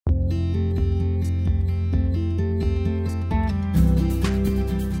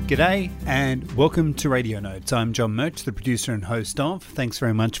G'day and welcome to Radio Notes. I'm John Murch, the producer and host of. Thanks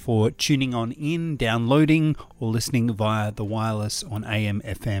very much for tuning on in, downloading or listening via the wireless on AM,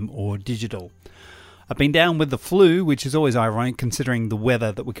 FM or digital. I've been down with the flu, which is always ironic considering the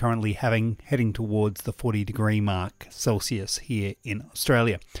weather that we're currently having, heading towards the 40 degree mark Celsius here in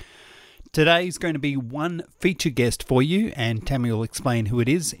Australia. Today's going to be one feature guest for you, and Tammy will explain who it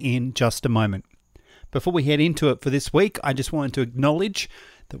is in just a moment. Before we head into it for this week, I just wanted to acknowledge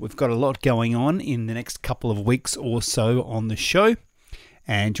that we've got a lot going on in the next couple of weeks or so on the show,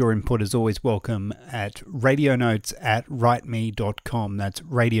 and your input is always welcome at radionotes@writeme.com. That's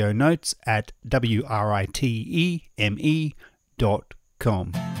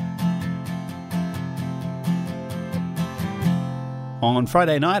radionotes@writeme.com. On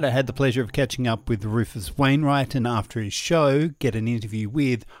Friday night, I had the pleasure of catching up with Rufus Wainwright, and after his show, get an interview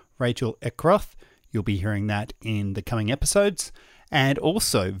with Rachel Eckroth. You'll be hearing that in the coming episodes. And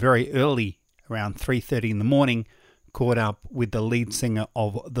also, very early, around 3:30 in the morning, caught up with the lead singer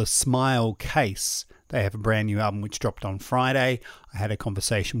of The Smile Case. They have a brand new album which dropped on Friday. I had a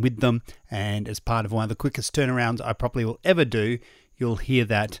conversation with them, and as part of one of the quickest turnarounds I probably will ever do, you'll hear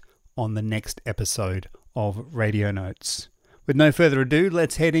that on the next episode of Radio Notes. With no further ado,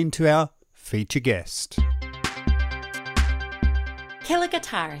 let's head into our feature guest. Killer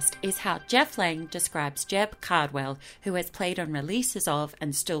Guitarist is how Jeff Lang describes Jeb Cardwell, who has played on releases of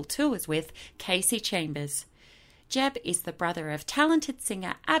and still tours with Casey Chambers. Jeb is the brother of talented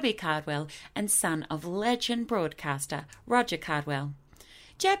singer Abby Cardwell and son of legend broadcaster Roger Cardwell.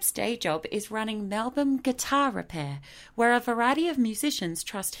 Jeb's day job is running Melbourne Guitar Repair, where a variety of musicians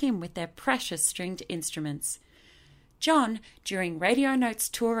trust him with their precious stringed instruments. John, during Radio Notes'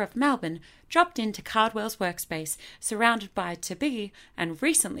 tour of Melbourne, dropped into Cardwell's workspace, surrounded by to-be and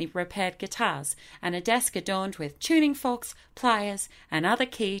recently repaired guitars, and a desk adorned with tuning forks, pliers, and other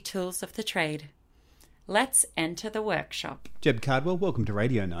key tools of the trade. Let's enter the workshop. Jeb Cardwell, welcome to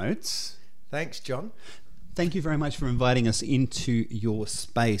Radio Notes. Thanks, John. Thank you very much for inviting us into your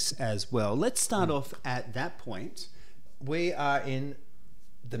space as well. Let's start off at that point. We are in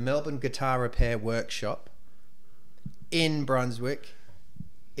the Melbourne Guitar Repair Workshop in Brunswick,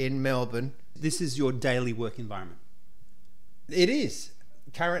 in Melbourne. This is your daily work environment? It is.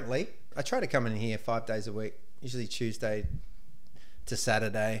 Currently, I try to come in here 5 days a week, usually Tuesday to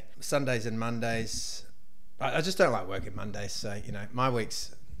Saturday. Sundays and Mondays, I just don't like working Mondays, so, my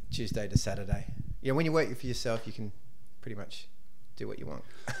week's Tuesday to Saturday. Yeah, when you work for yourself, you can pretty much do what you want.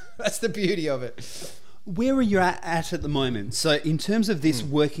 That's the beauty of it. Where are you at the moment? So in terms of this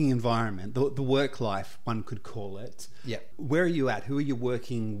working environment, the work life, one could call it, yeah. Where are you at? Who are you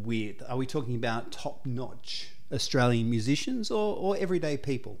working with? Are we talking about top-notch Australian musicians or everyday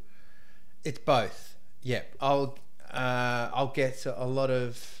people? It's both, yeah. I'll get a lot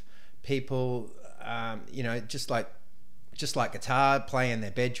of people, just like guitar, play in their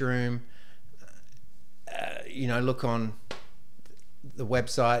bedroom, look on the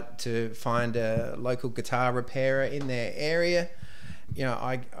website to find a local guitar repairer in their area.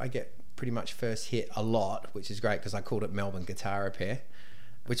 I get pretty much first hit a lot, which is great because I called it Melbourne Guitar Repair,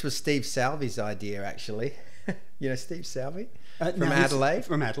 which was Steve Salvi's idea, actually. Steve Salvi from Adelaide.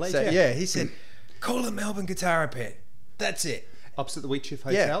 From Adelaide, so, yeah. He said, call it Melbourne Guitar Repair. That's it. Opposite the Wheatshift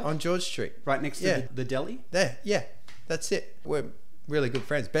Hotel? Yeah, on George Street. Right next to the deli? There, yeah. That's it. We're really good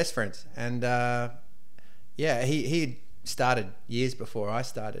friends, best friends. And, he started years before I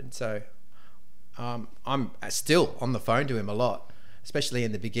started, so I'm still on the phone to him a lot, especially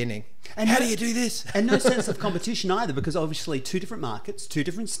in the beginning. And how do you do this? And no sense of competition either, because obviously two different markets, two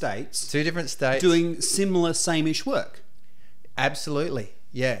different states doing similar same-ish work. Absolutely,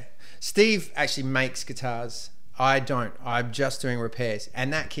 yeah. Steve actually makes guitars. I don't. I'm just doing repairs,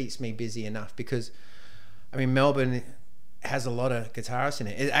 and that keeps me busy enough because Melbourne has a lot of guitarists in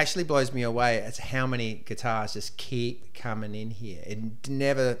it. It actually blows me away as how many guitars just keep coming in here. It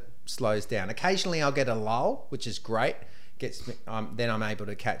never slows down. Occasionally I'll get a lull, which is great. Then I'm able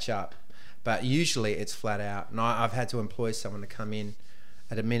to catch up. But usually it's flat out. And I've had to employ someone to come in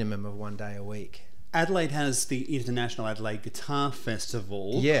at a minimum of 1 day a week. Adelaide has the International Adelaide Guitar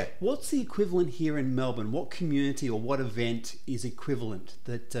Festival. Yeah. What's the equivalent here in Melbourne? What community or what event is equivalent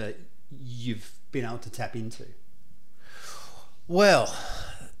that you've been able to tap into? Well,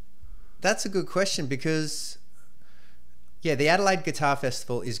 that's a good question because, the Adelaide Guitar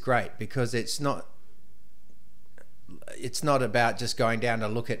Festival is great because it's not about just going down to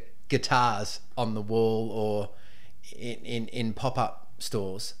look at guitars on the wall or in pop-up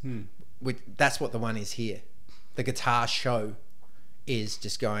stores. That's what the one is here. The guitar show is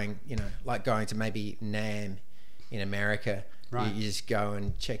just going, like going to maybe NAMM in America Right. You just go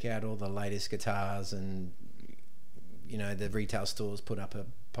and check out all the latest guitars, and the retail stores put up a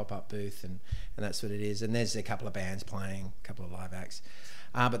pop-up booth, and that's what it is. And there's a couple of bands playing, a couple of live acts.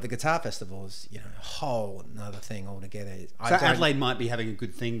 But the guitar festival is, a whole another thing altogether. So Adelaide might be having a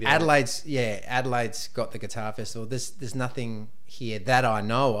good thing there. Adelaide's got the guitar festival. There's nothing here that I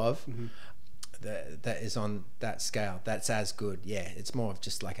know of that is on that scale. That's as good. Yeah, it's more of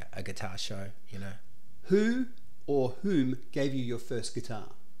just like a guitar show, Who or whom gave you your first guitar?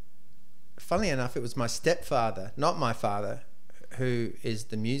 Funnily enough, it was my stepfather, not my father, who is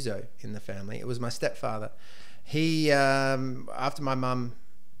the muso in the family. It was my stepfather. He, after my mum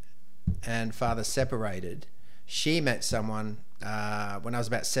and father separated, she met someone when I was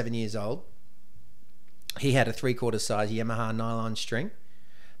about 7 years old. He had a 3/4 size Yamaha nylon string.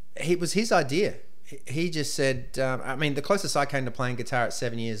 It was his idea. He just said, the closest I came to playing guitar at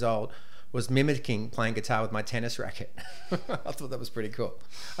 7 years old was mimicking playing guitar with my tennis racket. I thought that was pretty cool.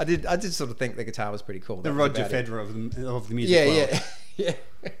 I did sort of think the guitar was pretty cool. The Roger Federer of the music world. Yeah.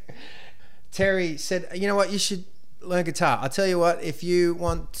 Terry said, you know what, you should learn guitar. I'll tell you what, if you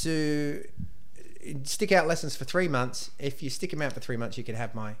want to stick out lessons for 3 months, if you stick them out for 3 months, you can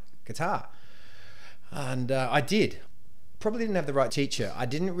have my guitar. And I did. Probably didn't have the right teacher. I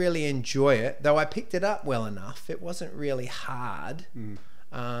didn't really enjoy it, though I picked it up well enough. It wasn't really hard.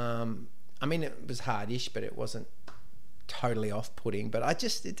 It was hardish, but it wasn't totally off-putting. But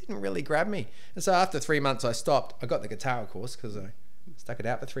it didn't really grab me. And so after 3 months, I stopped. I got the guitar, of course, because I stuck it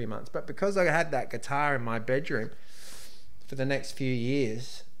out for 3 months. But because I had that guitar in my bedroom for the next few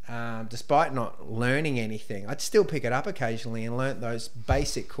years, despite not learning anything, I'd still pick it up occasionally and learnt those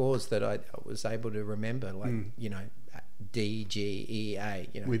basic chords that I was able to remember, like, D, G, E, A.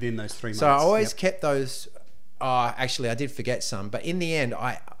 Within those 3 months. So I always kept those. Actually, I did forget some. But in the end,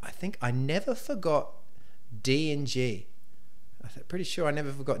 I think I never forgot D and G. I'm pretty sure I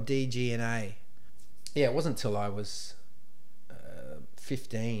never forgot D, G, and A. Yeah, it wasn't until I was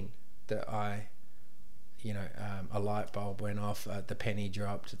 15 that a light bulb went off, the penny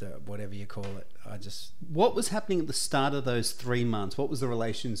dropped, whatever you call it. What was happening at the start of those 3 months? What was the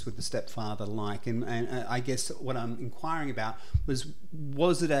relations with the stepfather like? And I guess what I'm inquiring about was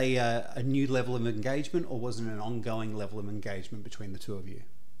it a new level of engagement, or was it an ongoing level of engagement between the two of you?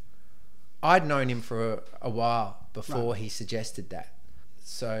 I'd known him for a while before he suggested that.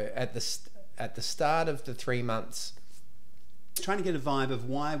 So at the start of the 3 months, trying to get a vibe of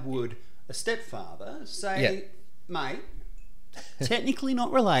why would a stepfather say, mate, technically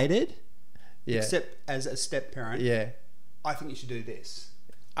not related, except as a step parent, I think you should do this.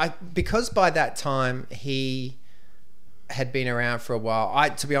 Because by that time he had been around for a while.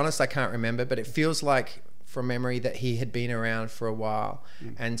 To be honest, I can't remember, but it feels like from memory that he had been around for a while,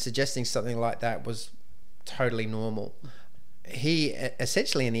 and suggesting something like that was totally normal. He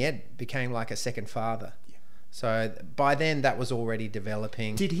essentially in the end became like a second father. So by then that was already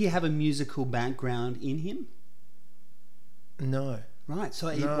developing. Did he have a musical background in him? No. Right. So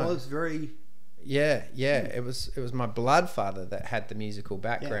he was very... Yeah. It was my blood father that had the musical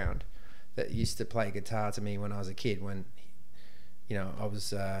background, that used to play guitar to me when I was a kid, when, I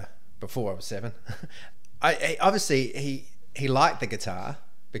was, before I was 7. Obviously he liked the guitar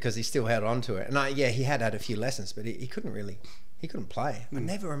because he still held on to it. And he had a few lessons, but he couldn't play. I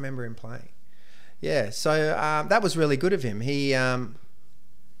never remember him playing. Yeah, so that was really good of him. He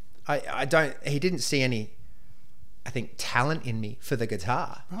didn't see any, I think, talent in me for the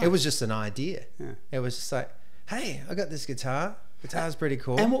guitar. Right. It was just an idea. Yeah. It was just like, hey, I got this guitar. Guitar's pretty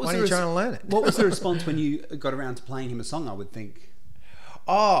cool. And why are you trying to learn it? What was the response when you got around to playing him a song, I would think?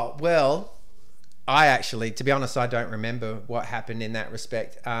 Oh, well, I actually, to be honest, I don't remember what happened in that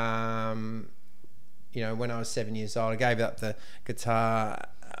respect. When I was 7 years old, I gave up the guitar.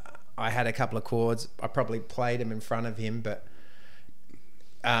 I had a couple of chords. I probably played them in front of him, but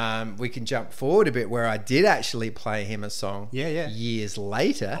we can jump forward a bit where I did actually play him a song years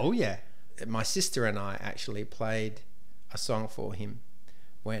later. Oh, yeah. My sister and I actually played a song for him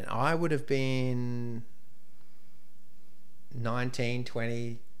when I would have been 19,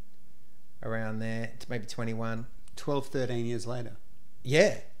 20, around there, maybe 21. 12, 13 years later.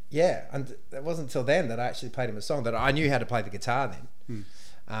 Yeah. And it wasn't until then that I actually played him a song, that I knew how to play the guitar then.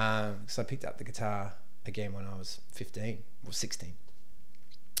 So I picked up the guitar again when I was 15 or 16.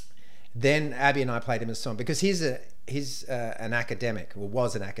 Then Abby and I played him a song because he's an academic, or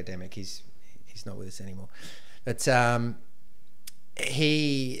was an academic. He's not with us anymore. But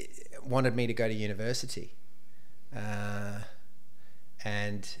he wanted me to go to university,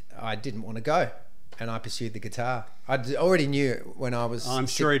 and I didn't want to go and I pursued the guitar. I already knew it when I was... I'm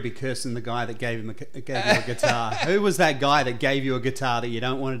sure he'd be cursing the guy that gave you a guitar. Who was that guy that gave you a guitar that you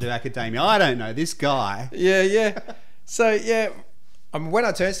don't want to do academia? I don't know. This guy. Yeah. So, when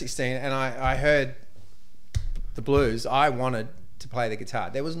I turned 16 and I heard the blues, I wanted to play the guitar.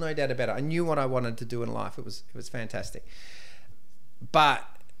 There was no doubt about it. I knew what I wanted to do in life. It was fantastic. But,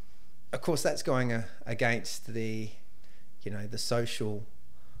 of course, that's going against the social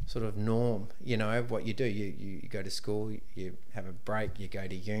sort of norm, of what you do. You go to school, you have a break, you go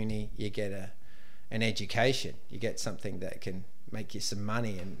to uni, you get an education, you get something that can make you some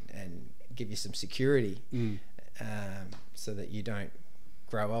money and give you some security, so that you don't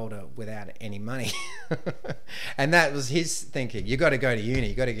grow older without any money. And that was his thinking. You got to go to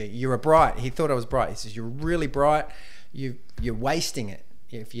uni. You're bright. He thought I was bright. He says, you're really bright. You're wasting it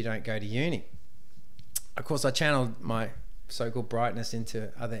if you don't go to uni. Of course, I channeled my so-called brightness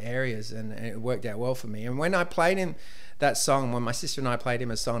into other areas, and it worked out well for me. And when I played him that song, when my sister and I played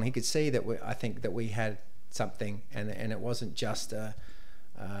him a song, he could see that I think that we had something, and it wasn't just a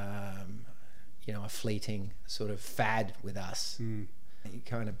fleeting sort of fad with us. He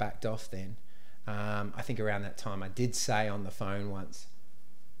kind of backed off then. I think around that time I did say on the phone once,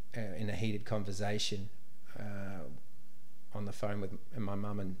 in a heated conversation, on the phone with my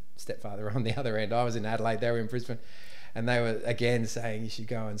mum and stepfather on the other end. I was in Adelaide, they were in Brisbane, and they were again saying you should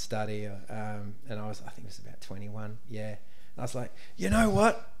go and study. And I think it was about 21. Yeah, and I was like, you know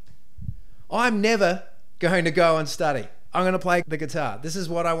what? I'm never going to go and study. I'm going to play the guitar. This is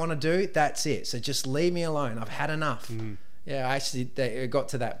what I want to do. That's it. So just leave me alone. I've had enough. Yeah, it got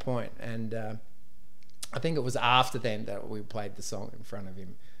to that point, and I think it was after then that we played the song in front of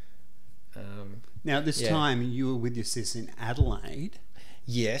him. Now, at this time, you were with your sis in Adelaide.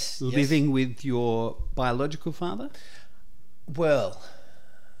 Yes. Living with your biological father? Well,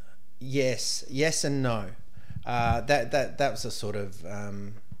 yes and no. That was a sort of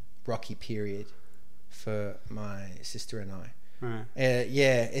rocky period for my sister and I. Right.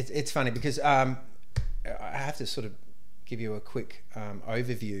 It's funny because I have to sort of give you a quick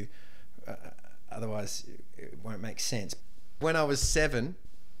overview, otherwise it won't make sense. When I was 7,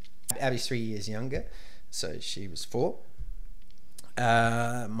 Abby's 3 years younger, so she was 4.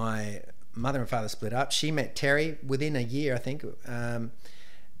 My mother and father split up. She met Terry within a year, I think.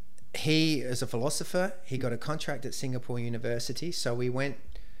 He is a philosopher. He got a contract at Singapore University, so we went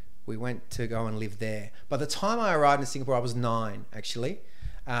to go and live there. By the time I arrived in Singapore, I was 9 actually,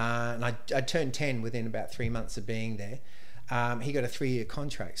 and I turned 10 within about 3 months of being there. He got a 3-year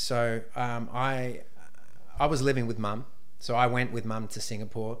contract, so I was living with Mum. So I went with Mum to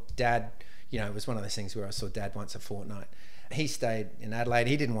Singapore. Dad, it was one of those things where I saw Dad once a fortnight. He stayed in Adelaide.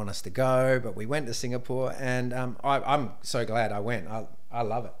 He didn't want us to go, but we went to Singapore, and I'm so glad I went. I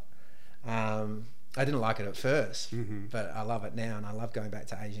love it. I didn't like it at first, but I love it now, and I love going back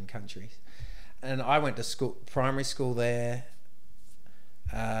to Asian countries. And I went to primary school there,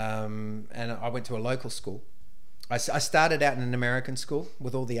 and I went to a local school. I started out in an American school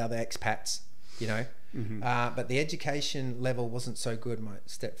with all the other expats, but the education level wasn't so good, my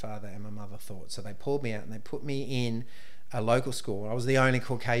stepfather and my mother thought. So they pulled me out and they put me in a local school. I was the only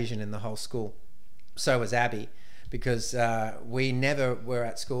Caucasian in the whole school. So was Abby, because we never were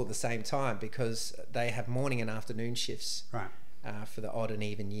at school at the same time, because they have morning and afternoon shifts, right, for the odd and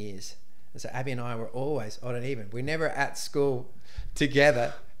even years. And so Abby and I were always odd and even. We never at school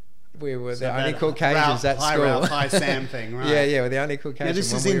together. We were the only Caucasians at school. Ralph, hi Sam thing, right? Yeah, we're the only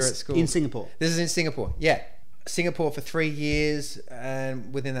Caucasians when we were at school. In Singapore? This is in Singapore, yeah. Singapore for 3 years,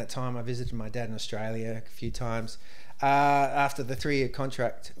 and within that time I visited my dad in Australia a few times. After the 3-year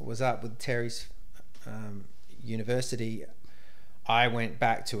contract was up with Terry's university, I went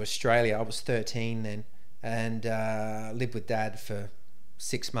back to Australia. I was 13 then, and lived with Dad for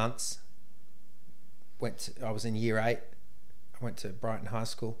 6 months. I was in year 8. I went to Brighton High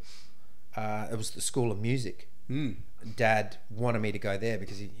School. It was the School of Music. Dad wanted me to go there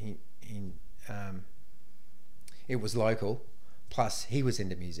because it was local, plus he was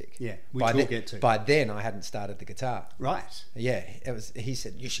into music. Yeah, which we'll get to. By then I hadn't started the guitar. Right. Yeah, he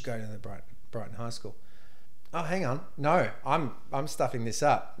said you should go to the Brighton High School. Oh, hang on. No, I'm stuffing this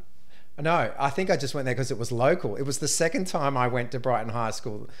up. No, I think I just went there because it was local. It was the second time I went to Brighton High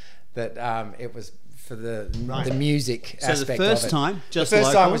School that it was for the music aspect of it. So the first time, just local? The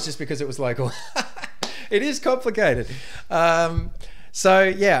first local? time was just because it was local. It is complicated. So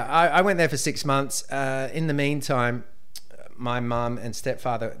yeah, I went there for 6 months. In the meantime, my mum and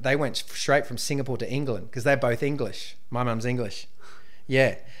stepfather, they went straight from Singapore to England because they're both English. My mum's English.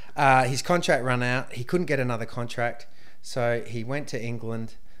 Yeah. His contract ran out. He couldn't get another contract. So he went to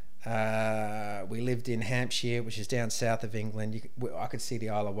England We lived in Hampshire, which is down south of England. I could see the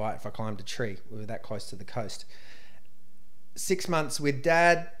Isle of Wight if I climbed a tree. We were that close to the coast. 6 months with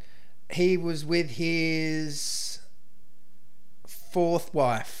Dad. He was with his fourth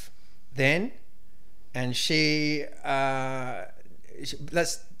wife then, and she,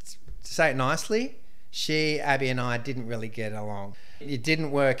 let's say it nicely, Abby and I didn't really get along. It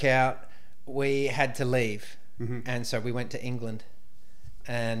didn't work out. We had to leave. And so we went to England,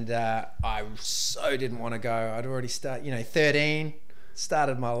 and I so didn't want to go. I'd already 13,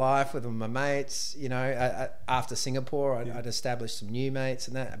 started my life with my mates, after Singapore. I'd established some new mates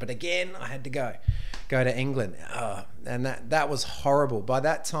and that, but again I had to go to England. And that was horrible. By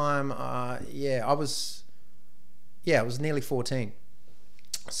that time, I was nearly 14.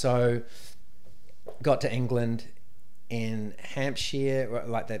 So got to England in Hampshire.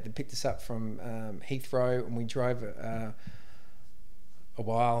 Like they picked us up from Heathrow, and we drove a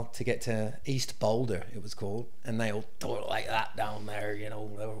while to get to East Boulder, it was called, and they all thought like that down there, they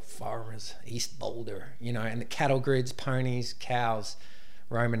were farmers. East Boulder, and the cattle grids, ponies, cows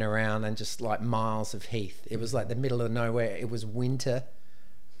roaming around, and just like miles of heath. It was like the middle of nowhere. It was winter,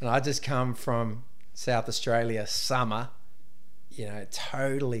 and I just come from South Australia, summer,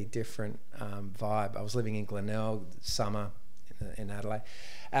 totally different vibe. I was living in Glenelg, summer in Adelaide.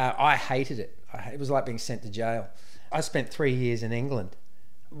 I hated it. It was like being sent to jail. I spent 3 years in England.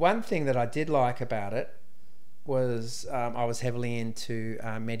 One thing that I did like about it was I was heavily into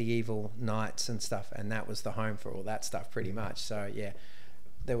medieval knights and stuff, and that was the home for all that stuff pretty much. So yeah,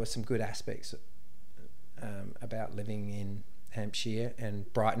 there were some good aspects about living in Hampshire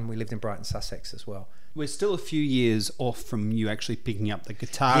and Brighton. We lived in Brighton, Sussex as well. We're still a few years off from you actually picking up the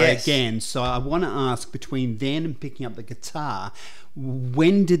guitar again. So I want to ask, between then and picking up the guitar,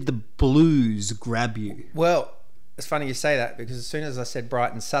 when did the blues grab you? Well, it's funny you say that, because as soon as I said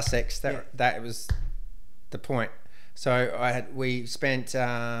Brighton, Sussex, that was the point. So we spent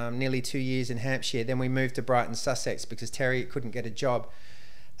nearly 2 years in Hampshire. Then we moved to Brighton, Sussex, because Terry couldn't get a job.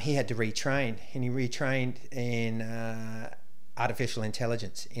 He had to retrain, and he retrained in artificial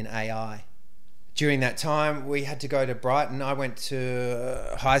intelligence, in AI. During that time, we had to go to Brighton. I went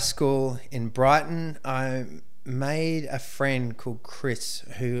to high school in Brighton. I made a friend called Chris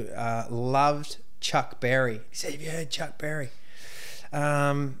who loved Chuck Berry. He said, "Have you heard Chuck Berry?"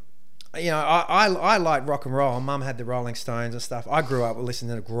 I like rock and roll. Mum had the Rolling Stones and stuff. I grew up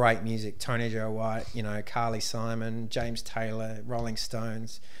listening to great music. Tony Joe White, Carly Simon, James Taylor, Rolling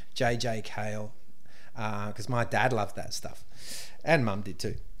Stones, J.J. Cale, because my dad loved that stuff, and Mum did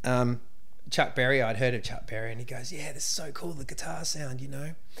too. Chuck Berry, I'd heard of Chuck Berry, and he goes, "Yeah, this is so cool, the guitar sound,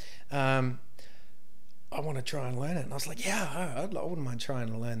 I want to try and learn it." And I was like, "Yeah, I wouldn't mind trying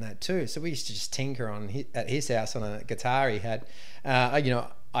to learn that too." So we used to just tinker at his house on a guitar he had.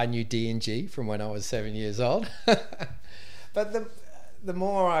 I knew D and G from when I was 7 years old. But the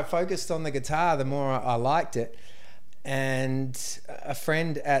more I focused on the guitar, the more I liked it. And a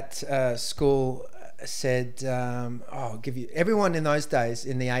friend at school said, "I'll give you." Everyone in those days,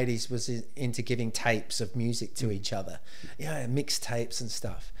 in the 80s, was into giving tapes of music to each other, mixtapes and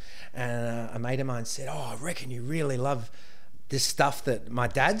stuff. And a mate of mine said, "Oh, I reckon you really love this stuff that my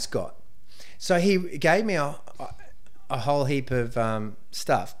dad's got." So he gave me a whole heap of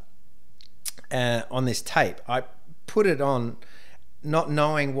stuff on this tape. I put it on, not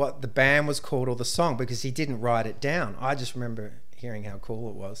knowing what the band was called or the song, because he didn't write it down. I just remember hearing how cool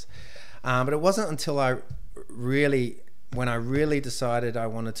it was. But it wasn't until when I really decided I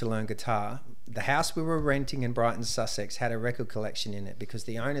wanted to learn guitar. The house we were renting in Brighton, Sussex, had a record collection in it, because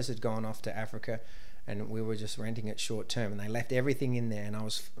the owners had gone off to Africa, and we were just renting it short term, and they left everything in there. And I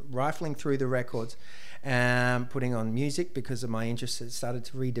was rifling through the records and putting on music because of my interest that started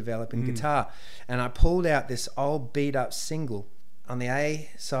to redevelop in guitar. And I pulled out this old beat up single. On the A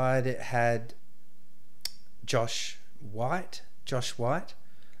side, it had Josh White,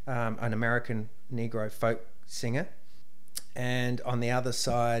 an American Negro folk singer. And on the other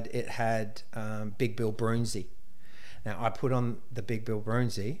side, it had Big Bill Broonzy. Now, I put on the Big Bill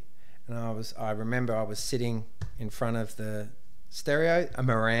Broonzy, and I remember I was sitting in front of the stereo, a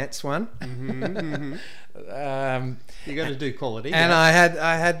Marantz one. You got to do quality. And I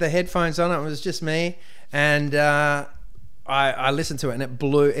had the headphones on. It was just me, and I listened to it, and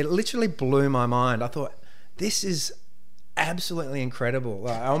it literally blew my mind. I thought, this is absolutely incredible.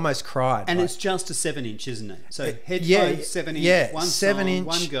 I almost cried. And it's just a 7-inch, isn't it? So headphones, 7-inch, one 7-inch,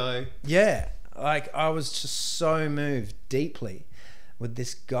 one go. Yeah, like I was just so moved deeply with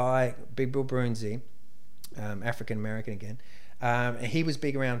this guy, Big Bill Broonzy, African American again. He was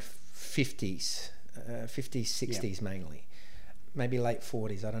big around 50s, 60s mainly. maybe late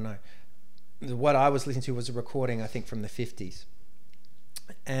 40s, I don't know. What I was listening to was a recording, I think, from the 50s.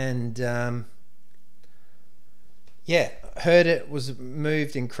 And heard it, was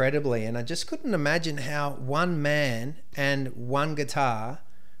moved incredibly, and I just couldn't imagine how one man and one guitar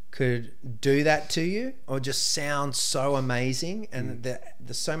could do that to you, or just sound so amazing. And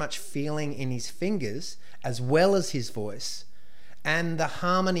there's so much feeling in his fingers as well as his voice, and the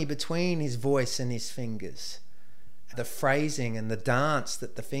harmony between his voice and his fingers, the phrasing and the dance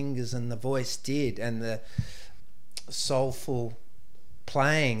that the fingers and the voice did, and the soulful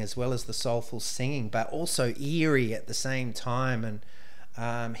playing as well as the soulful singing, but also eerie at the same time.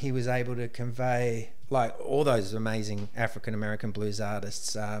 And he was able to convey, like all those amazing African American blues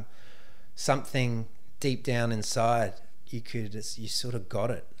artists, something deep down inside. You sort of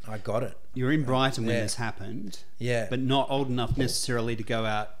got it. I got it. You're in Brighton when this happened, but not old enough necessarily to go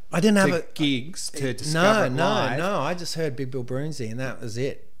out. I didn't have gigs to discover it live. No. I just heard Big Bill Broonzy, and that was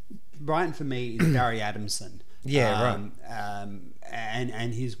it. Brighton for me is Barry Adamson. Right.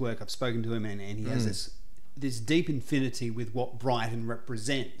 And his work, I've spoken to him, and he has this deep infinity with what Brighton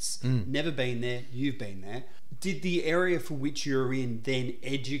represents. Never been there, you've been there. Did the area for which you're in then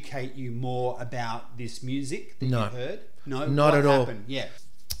educate you more about this music that you heard? No, not at all. Yeah,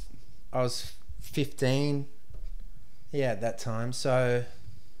 I was 15, at that time. So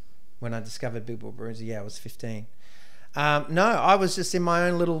when I discovered Big Bill Broonzy, I was 15. No, I was just in my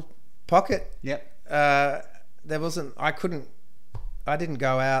own little pocket. Yep. I didn't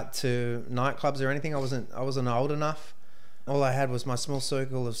go out to nightclubs or anything. I wasn't old enough. All I had was my small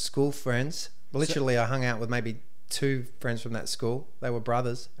circle of school friends. Literally, I hung out with maybe 2 friends from that school. They were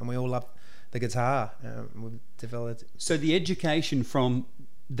brothers, and we all loved the guitar. We developed. So the education from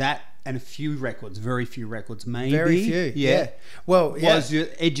that and a few records, very few records, maybe. Very few, yeah. Well, was your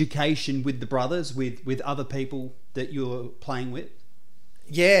education with the brothers, with other people that you were playing with?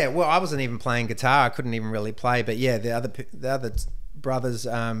 Yeah, well, I wasn't even playing guitar. I couldn't even really play. But yeah, the other brothers,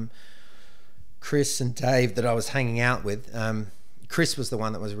 Chris and Dave, that I was hanging out with. Chris was the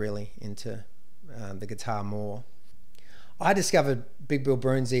one that was really into the guitar more. I discovered Big Bill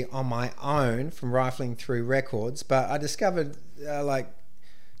Broonzy on my own from rifling through records, but I discovered like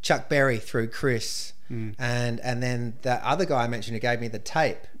Chuck Berry through Chris, and then that other guy I mentioned who gave me the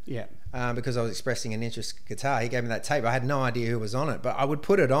tape. Yeah. Because I was expressing an interest in guitar, he gave me that tape. I had no idea who was on it, but I would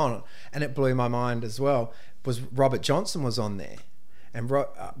put it on, and it blew my mind as well. Was Robert Johnson was on there, and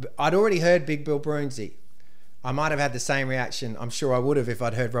I'd already heard Big Bill Broonzy. I might have had the same reaction. I'm sure I would have if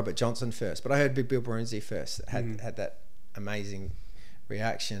I'd heard Robert Johnson first, but I heard Big Bill Broonzy first. Had that amazing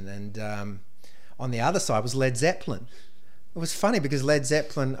reaction. And on the other side was Led Zeppelin. It was funny because Led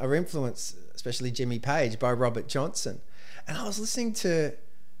Zeppelin are influenced, especially Jimmy Page, by Robert Johnson, and I was listening to.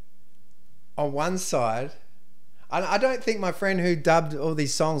 On one side, I don't think my friend who dubbed all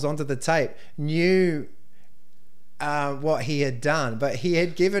these songs onto the tape knew what he had done, but he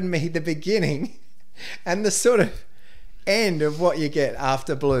had given me the beginning and the sort of end of what you get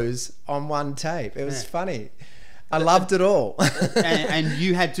after blues on one tape. It was funny. I loved it all. and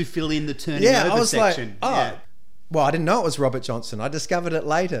you had to fill in the turning over I was section. Like, well, I didn't know it was Robert Johnson. I discovered it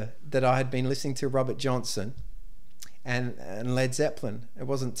later that I had been listening to Robert Johnson and Led Zeppelin. It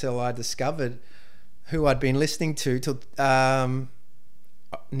wasn't till I discovered who I'd been listening to till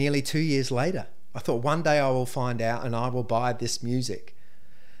nearly 2 years later. I thought one day I will find out and I will buy this music.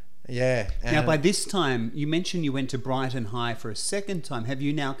 Yeah. Now, by this time, you mentioned you went to Brighton High for a second time. Have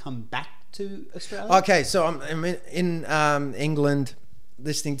you now come back to Australia? Okay, so I'm in England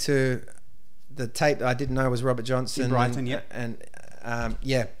listening to the tape that I didn't know was Robert Johnson. In Brighton,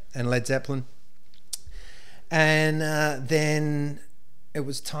 and Led Zeppelin. And then it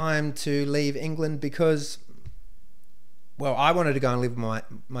was time to leave England because, well, I wanted to go and live with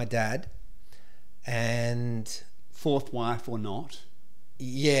my dad. And 4th wife or not?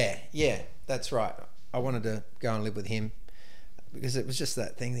 Yeah, that's right. I wanted to go and live with him because it was just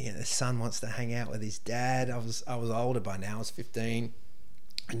that thing that the son wants to hang out with his dad. I was older by now. I was 15.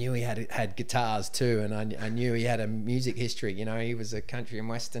 I knew he had guitars too, and I knew he had a music history. He was a country and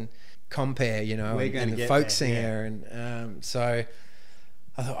western compere, and a folk singer, and so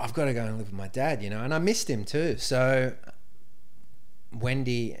I thought I've got to go and live with my dad, and I missed him too. So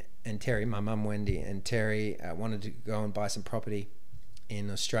Wendy and Terry, my mum Wendy and Terry, wanted to go and buy some property in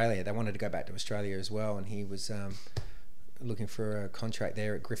Australia. They wanted to go back to Australia as well, and he was looking for a contract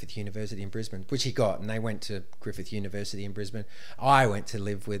there at Griffith University in Brisbane, which he got, and they went to Griffith University in Brisbane. I went to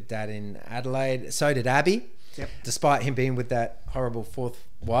live with Dad in Adelaide. So did Abby, despite him being with that horrible 4th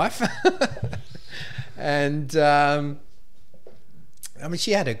wife. And I mean,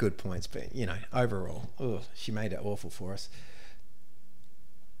 she had her good points, but overall, she made it awful for us.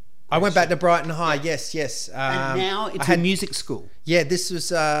 I went back to Brighton High. Yes. And now it's a music school. Yeah, this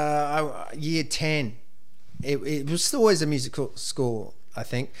was year 10. It was always a musical school, I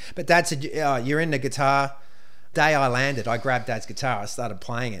think. But Dad said, you're into guitar. Day I landed, I grabbed Dad's guitar. I started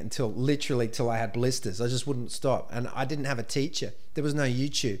playing it till I had blisters. I just wouldn't stop. And I didn't have a teacher. There was no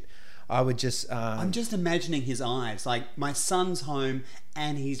YouTube. I would just... I'm just imagining his eyes. Like, my son's home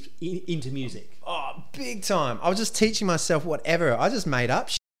and he's into music. Oh, big time. I was just teaching myself whatever. I just made up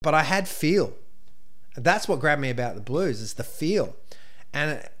shit. But I had feel. That's what grabbed me about the blues, is the feel.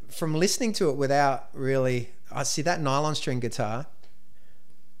 And from listening to it without really... I see that nylon string guitar.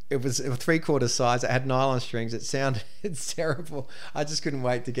 It was 3/4 size. It had nylon strings. It's terrible. I just couldn't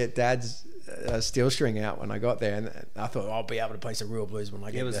wait to get Dad's steel string out when I got there, and I thought I'll be able to play some real blues when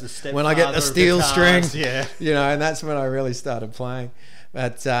I get the steel strings. Yeah, and that's when I really started playing.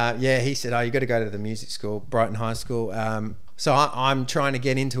 But he said, you got to go to the music school, Brighton High School. So I'm trying to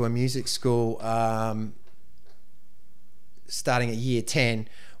get into a music school starting at year 10,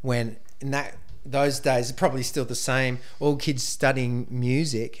 when in those days, it's probably still the same, all kids studying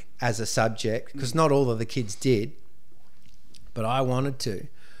music as a subject, because not all of the kids did, but I wanted to.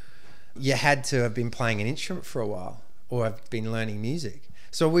 You had to have been playing an instrument for a while or have been learning music.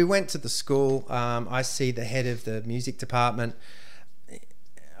 So we went to the school. I see the head of the music department.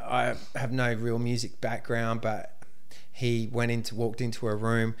 I have no real music background, but he walked into a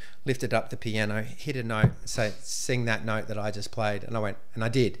room, lifted up the piano, hit a note, sing that note that I just played. And I went, and I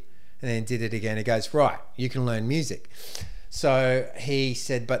did. And then did it again. He goes, right, you can learn music. So he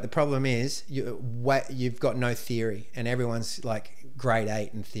said, but the problem is you've got no theory, and everyone's like grade 8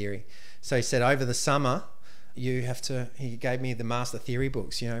 in theory. So he said, over the summer, he gave me the master theory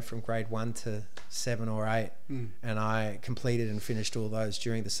books, from grade 1 to 7 or 8. And I completed and finished all those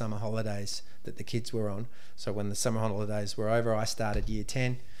during the summer holidays that the kids were on. So when the summer holidays were over, I started year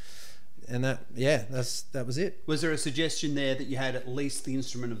 10. And that was it. Was there a suggestion there that you had at least the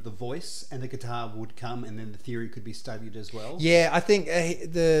instrument of the voice and the guitar would come, and then the theory could be studied as well? Yeah, I think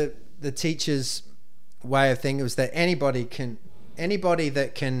the teacher's way of thinking was that anybody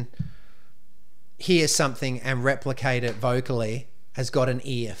that can hear something and replicate it vocally has got an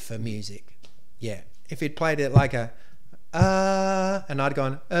ear for music. Yeah. If he'd played it like a and I'd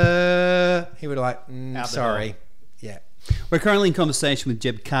gone he would have like sorry. Yeah. We're currently in conversation with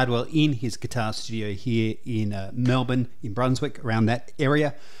Jeb Cardwell in his guitar studio here in Melbourne, in Brunswick, around that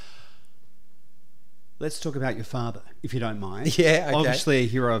area. Let's talk about your father, if you don't mind. Yeah, okay. Obviously a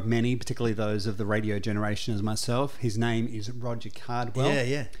hero of many, particularly those of the radio generation as myself. His name is Roger Cardwell.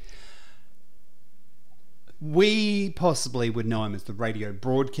 Yeah. We possibly would know him as the radio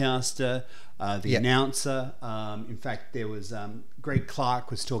broadcaster, the announcer. In fact, there was Greg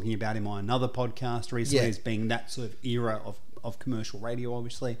Clark was talking about him on another podcast recently as being that sort of era of commercial radio,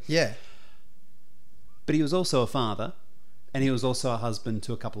 obviously. Yeah. But he was also a father, and he was also a husband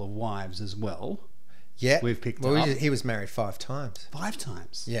to a couple of wives as well. Yeah. We've picked up. He was married 5 times. 5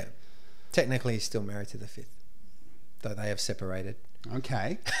 times? Yeah. Technically, he's still married to the 5th, though they have separated.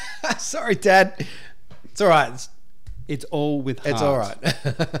 Okay. Sorry, Dad. It's all right. It's all with heart. It's all right.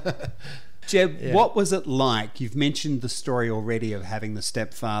 Jeb, what was it like? You've mentioned the story already of having the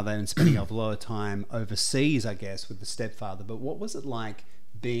stepfather and spending a lot of time overseas, I guess, with the stepfather. But what was it like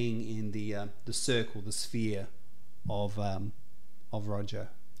being in the circle, the sphere of Roger?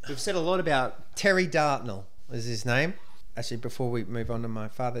 We've said a lot about... Terry Dartnell is his name. Actually, before we move on to my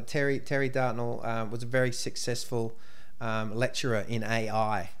father, Terry Dartnell was a very successful lecturer in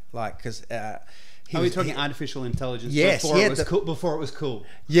AI. Because... Are we talking artificial intelligence? Yes. Before it was cool.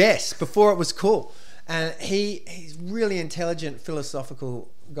 Yes, before it was cool. And he's really intelligent, philosophical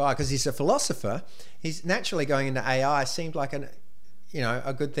guy, because he's a philosopher. He's naturally going into AI seemed like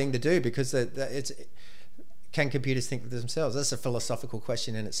a good thing to do, because can computers think for themselves? That's a philosophical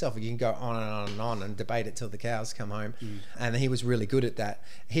question in itself. You can go on and on and on and debate it till the cows come home. And he was really good at that.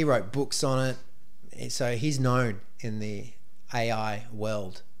 He wrote books on it. So he's known in the AI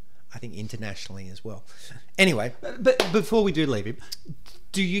world, I think internationally as well. Anyway. But before we do leave him,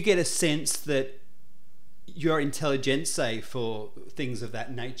 do you get a sense that your intelligence, say, for things of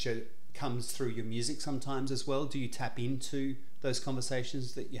that nature comes through your music sometimes as well? Do you tap into those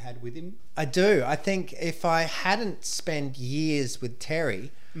conversations that you had with him? I do. I think if I hadn't spent years with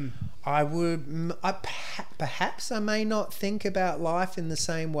Terry, perhaps I may not think about life in the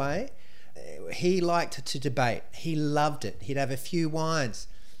same way. He liked to debate. He loved it. He'd have a few wines.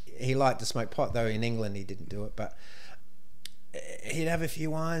 He liked to smoke pot, though in England he didn't do it, but he'd have a few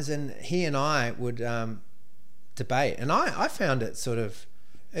wines, and he and I would debate. And I found it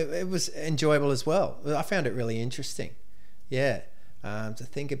it was enjoyable as well. I found it really interesting. Yeah. to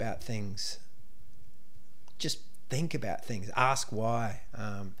think about things. Just think about things. Ask why.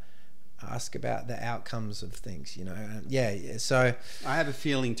 Ask about the outcomes of things, you know. So I have a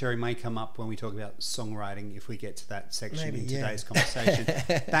feeling Terry may come up when we talk about songwriting if we get to that section Maybe, in yeah. today's conversation.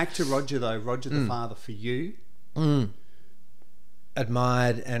 Back to Roger though. Roger the father for you.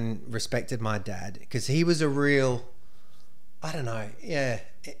 Admired and respected my dad because he was a real, I don't know, yeah,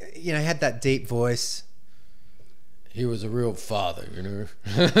 you know, he had that deep voice. He was a real father, you know.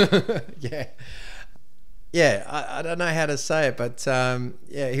 I don't know how to say it, but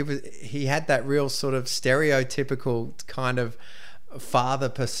he had that real sort of stereotypical kind of father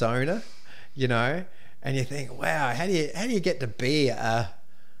persona, you know. And you think, wow, how do you get to be a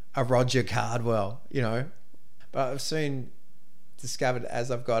Roger Cardwell, you know? But I've soon discovered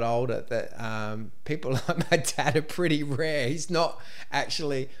as I've got older that people like my dad are pretty rare. He's not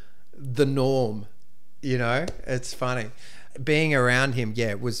actually the norm, you know. It's funny being around him.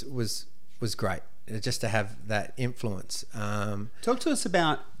 Yeah, was great just to have that influence. Talk to us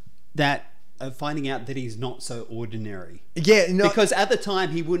about that. Finding out that he's not so ordinary. Yeah, because at the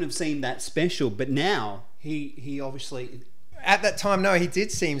time he wouldn't have seemed that special, but now he obviously. At that time, no, he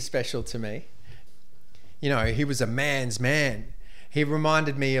did seem special to me. You know, he was a man's man. He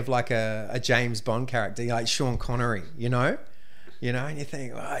reminded me of like a James Bond character, like Sean Connery, you know, and you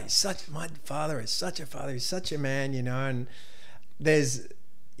think, oh, my father is such a father, he's such a man, you know. And there's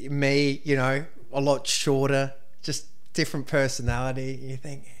me, you know, a lot shorter, just different personality. You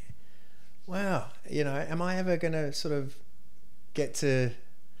think, wow, you know, am I ever going to sort of get to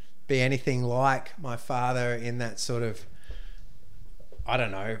be anything like my father in that sort of, I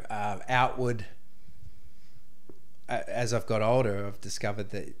don't know, outward. As I've got older, I've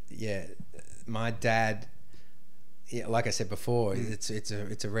discovered that, yeah, my dad, yeah, like I said before, it's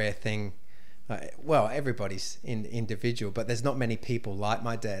a rare thing. Well, everybody's individual, but there's not many people like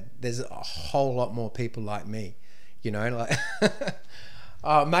my dad. There's a whole lot more people like me, you know,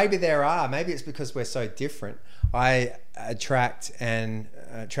 like maybe there are. Maybe it's because we're so different. I attract and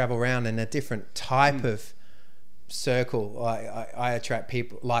travel around in a different type of circle. I attract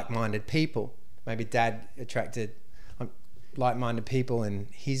people, like-minded people. Maybe Dad attracted like-minded people in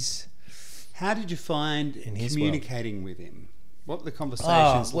his. How did you find communicating with him? What were the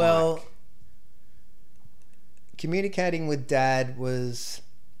conversations like? Communicating with Dad was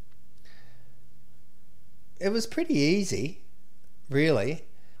pretty easy, really.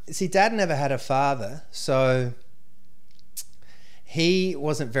 See, Dad never had a father, so he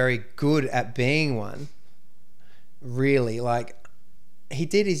wasn't very good at being one, really. Like, he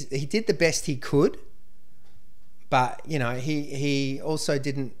did the best he could, but, you know, he also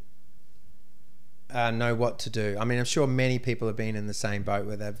didn't know what to do. I mean, I'm sure many people have been in the same boat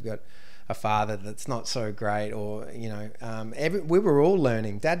where they've got a father that's not so great, or, you know, we were all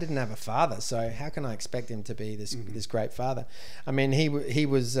learning. Dad didn't have a father, so how can I expect him to be this great father? I mean, he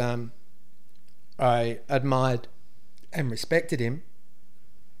was. I admired and respected him,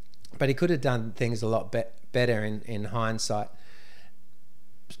 but he could have done things a lot better in hindsight.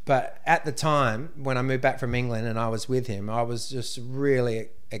 But at the time when I moved back from England and I was with him, I was just really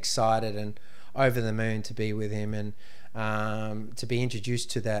excited and over the moon to be with him, and to be introduced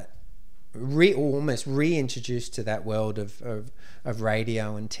to that. Almost reintroduced to that world of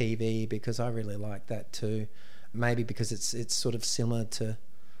radio and TV, because I really like that too. Maybe because it's sort of similar to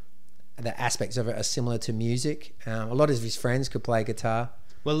the aspects of it are similar to music. A lot of his friends could play guitar.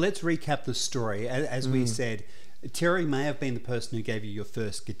 Well, let's recap the story. As we said, Terry may have been the person who gave you your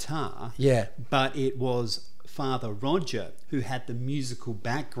first guitar. Yeah, but it was Father Roger who had the musical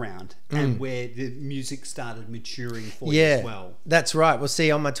background and where the music started maturing for you as well. That's right. Well, see,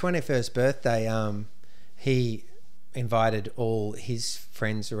 on my 21st birthday, he invited all his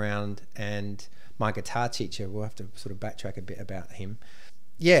friends around and my guitar teacher. We'll have to sort of backtrack a bit about him.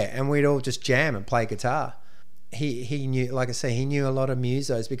 Yeah, and we'd all just jam and play guitar. He knew, like I say, he knew a lot of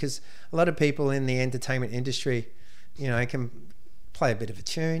musos, because a lot of people in the entertainment industry, you know, can play a bit of a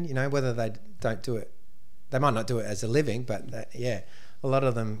tune, you know, whether they don't do it. They might not do it as a living, but a lot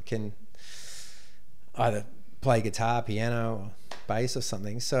of them can either play guitar, piano, or bass or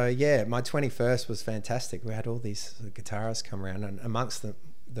something. So yeah, my 21st was fantastic. We had all these guitarists come around, and amongst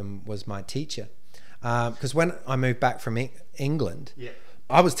them was my teacher. Because when I moved back from England,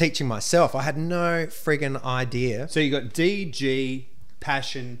 I was teaching myself. I had no friggin' idea. So you got DG,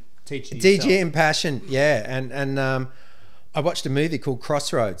 passion, teaching yourself. DG and passion, yeah. And I watched a movie called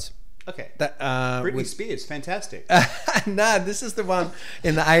Crossroads. Okay. Britney Spears, fantastic. No, this is the one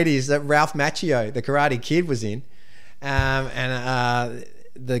in the 80s that Ralph Macchio, the Karate Kid, was in. And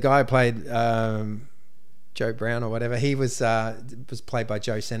the guy who played Joe Brown or whatever. He was played by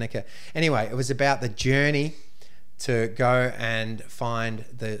Joe Seneca. Anyway, it was about the journey to go and find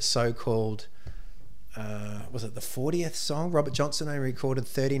the so-called, was it the 40th song? Robert Johnson only recorded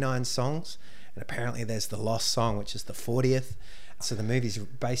 39 songs, and apparently there's the lost song, which is the 40th. So the movie's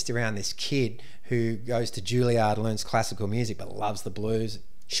based around this kid who goes to Juilliard, learns classical music, but loves the blues.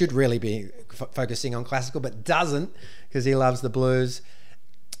 Should really be focusing on classical, but doesn't, because he loves the blues.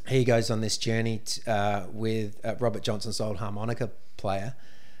 He goes on this journey with Robert Johnson's old harmonica player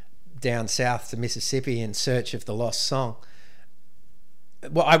down south to Mississippi in search of the lost song.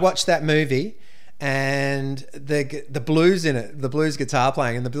 Well, I watched that movie, and the blues in it, the blues guitar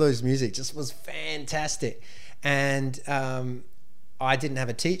playing and the blues music just was fantastic. And I didn't have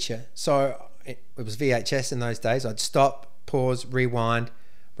a teacher, so it was VHS in those days. I'd stop, pause, rewind,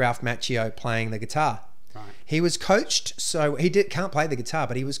 Ralph Macchio playing the guitar. Right. He was coached, so can't play the guitar,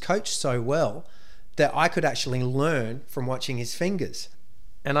 but he was coached so well that I could actually learn from watching his fingers.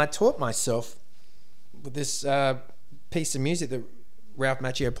 And I taught myself with this piece of music that Ralph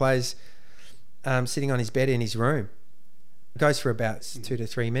Macchio plays sitting on his bed in his room. It goes for about 2 to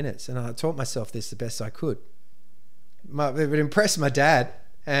 3 minutes, and I taught myself this the best I could. It impressed my dad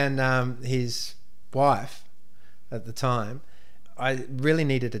and his wife at the time. I really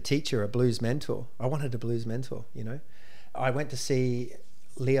needed a teacher, a blues mentor. I wanted a blues mentor, you know. I went to see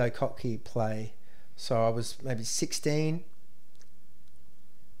Leo Kottke play. So I was maybe 16,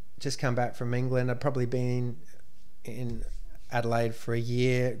 just come back from England. I'd probably been in Adelaide for a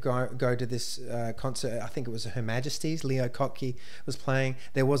year, go to this concert. I think it was Her Majesty's. Leo Kottke was playing.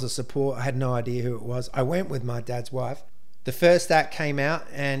 There was a support. I had no idea who it was. I went with my dad's wife. The first act came out,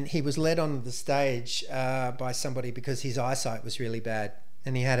 and he was led onto the stage by somebody because his eyesight was really bad,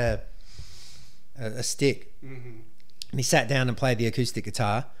 and he had a stick. Mm-hmm. And he sat down and played the acoustic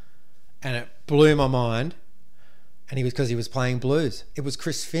guitar, and it blew my mind. And because he was playing blues. It was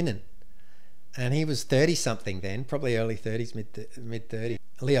Chris Finnan, and he was 30 something then, probably early 30s, mid 30s.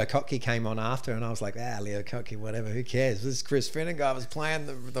 Leo Kottke came on after, and I was like, Leo Kottke, whatever, who cares? This Chris Finnan guy was playing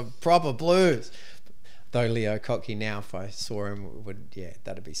the proper blues. Though Leo Kottke now, if I saw him,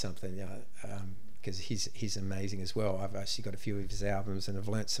 that'd be something. Because he's amazing as well. I've actually got a few of his albums, and I've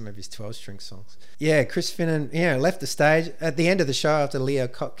learnt some of his 12-string songs. Yeah, Chris Finnan, left the stage at the end of the show after Leo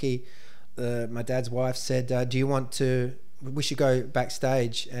Kottke. My dad's wife said, "Do you want to? We should go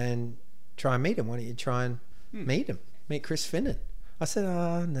backstage and try and meet him. Why don't you try and meet Chris Finnan?" I said,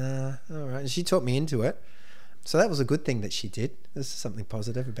 "Oh, nah, all right." And she talked me into it. So that was a good thing that she did. There's something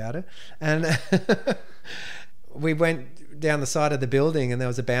positive about it. And we went down the side of the building, and there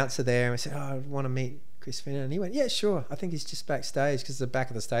was a bouncer there, and we said, I want to meet Chris Finnan. And he went, yeah, sure. I think he's just backstage, because the back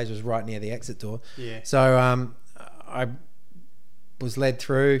of the stage was right near the exit door. Yeah. So I was led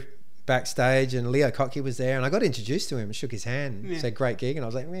through backstage, and Leo Kottke was there, and I got introduced to him and shook his hand and said, great gig. And I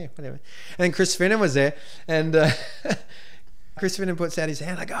was like, yeah, whatever. And then Chris Finnan was there, and Chris Finnan puts out his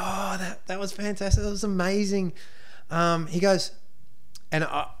hand like, oh, that was fantastic. That was amazing. He goes, and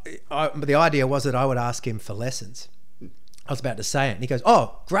the idea was that I would ask him for lessons. I was about to say it, and he goes,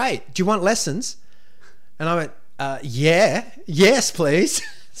 oh, great. Do you want lessons? And I went, yes, please.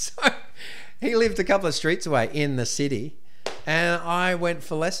 So he lived a couple of streets away in the city, and I went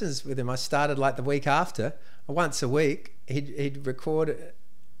for lessons with him. I started like the week after, once a week. He'd record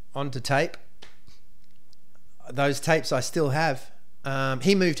onto tape. Those tapes I still have.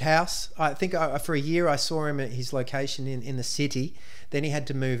 He moved house. I think for a year I saw him at his location in the city. Then he had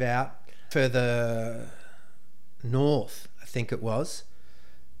to move out further north, I think it was.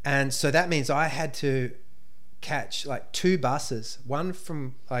 And so that means I had to catch like 2 buses, one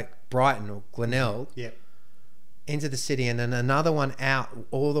from like Brighton or Glenelg into the city, and then another one out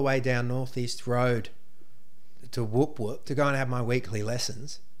all the way down Northeast Road to Whoop Whoop to go and have my weekly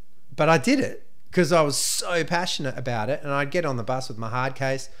lessons. But I did it because I was so passionate about it. And I'd get on the bus with my hard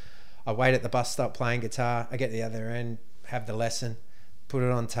case. I wait at the bus stop playing guitar. I get to the other end, have the lesson, put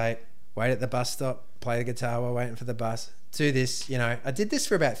it on tape, wait at the bus stop, play the guitar while waiting for the bus. Do this, I did this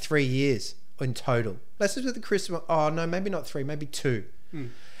for about 3 years in total. Lessons with the Chris, oh no, maybe not 3, maybe 2.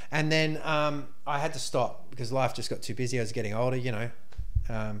 And then I had to stop because life just got too busy. I was getting older,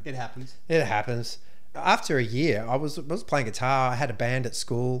 It happens. It happens. After a year, I was playing guitar. I had a band at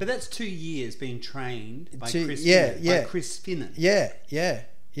school. But that's 2 years being trained by Chris Finnan. By Chris Finnan.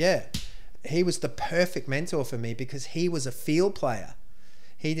 Yeah. He was the perfect mentor for me because he was a field player.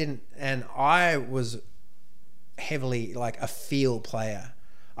 He didn't, and I was heavily like a field player.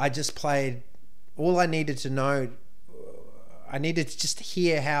 I just played. All I needed to know, I needed to just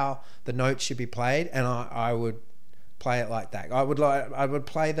hear how the notes should be played, and I would play it like that. I would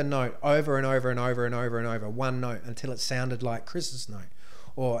play the note over and over and over and over and over, one note, until it sounded like Chris's note,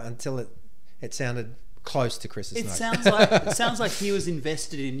 or until it sounded close to Chris's note. It sounds like he was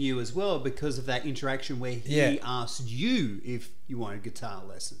invested in you as well, because of that interaction where he asked you if you wanted guitar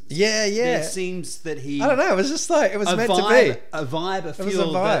lessons. Yeah. It seems that he... I don't know. It was just like, it was meant to be. A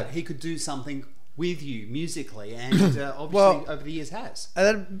feel that he could do something with you musically, and obviously over the years has.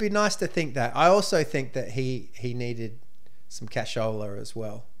 That'd be nice to think that. I also think that he needed some cashola as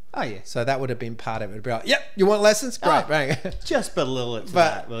well. Oh yeah. So that would have been part of it. It'd be like, yep, you want lessons? Great, bang. Just belittle it for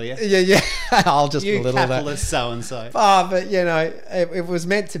that, will you? Yeah. I'll just belittle that. You capitalist so-and-so. But it was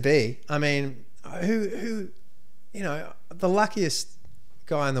meant to be. I mean, who the luckiest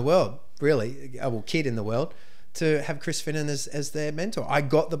guy in the world, really, kid in the world, to have Chris Finnan as their mentor. I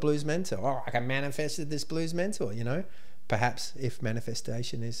got the blues mentor. I manifested this blues mentor, Perhaps if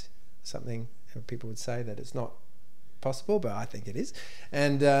manifestation is something people would say that it's not possible, but I think it is.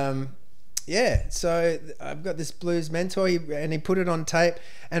 And so I've got this blues mentor, and he put it on tape.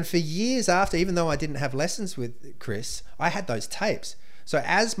 And for years after, even though I didn't have lessons with Chris, I had those tapes. So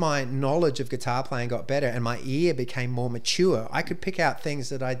as my knowledge of guitar playing got better and my ear became more mature, I could pick out things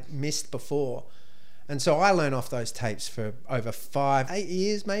that I'd missed before. And so I learned off those tapes for over 8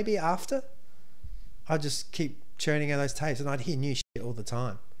 years maybe after. I'd just keep churning out those tapes, and I'd hear new shit all the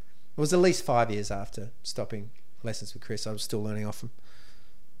time. It was at least 5 years after stopping lessons with Chris. I was still learning off him.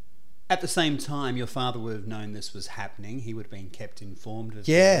 At the same time, your father would have known this was happening. He would have been kept informed of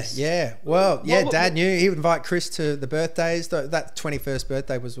this. Yeah. Well, Dad knew. He would invite Chris to the birthdays. That 21st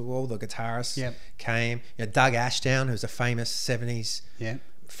birthday was where all the guitarists came. Doug Ashdown, who's a famous 70s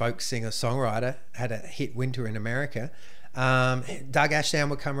folk singer-songwriter, had a hit Winter in America. Doug Ashdown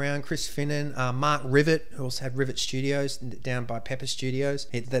would come around, Chris Finnan, Mark Rivet, who also had Rivet Studios down by Pepper Studios.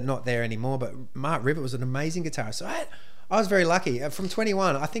 They're not there anymore, but Mark Rivet was an amazing guitarist. So I was very lucky. From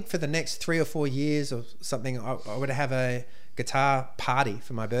 21, I think for the next 3 or 4 years or something, I would have a guitar party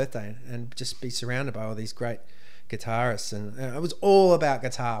for my birthday and just be surrounded by all these great guitarists. And it was all about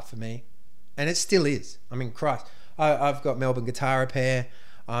guitar for me. And it still is. I mean, Christ, I've got Melbourne Guitar Repair.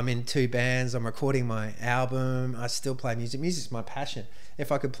 I'm in 2 bands. I'm recording my album. I still play music. Music's my passion.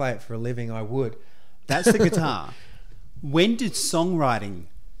 If I could play it for a living, I would. That's the guitar. When did songwriting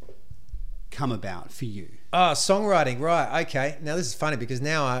come about for you? Oh, songwriting, right. Okay. Now, this is funny because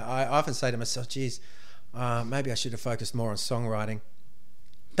now I often say to myself, geez, maybe I should have focused more on songwriting.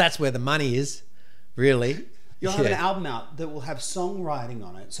 That's where the money is, really. You'll have an album out that will have songwriting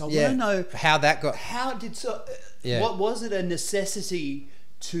on it. So I want to know how that got... What was it, a necessity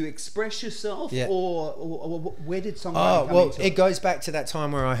to express yourself, or where did songwriting come into it goes back to that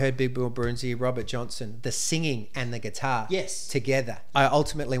time where I heard Big Bill Broonzy, Robert Johnson, the singing and the guitar together. I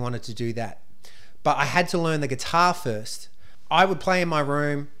ultimately wanted to do that, but I had to learn the guitar first. I would play in my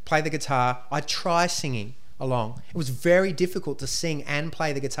room, play the guitar. I'd try singing along. It was very difficult to sing and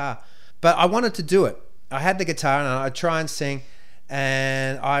play the guitar, but I wanted to do it. I had the guitar and I'd try and sing,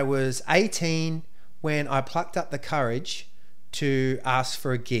 and I was 18 when I plucked up the courage to ask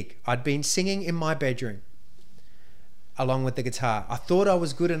for a gig. I'd been singing in my bedroom along with the guitar. I thought I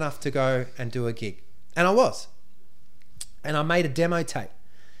was good enough to go and do a gig, and I was. And I made a demo tape.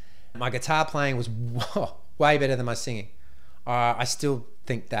 My guitar playing was way better than my singing. I still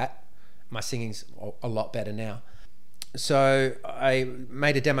think that. My singing's a lot better now. So I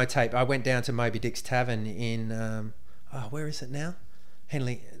made a demo tape. I went down to Moby Dick's Tavern in, where is it now?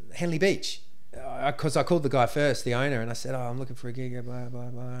 Henley Beach. Because I called the guy first, the owner, and I said, I'm looking for a gig, blah, blah,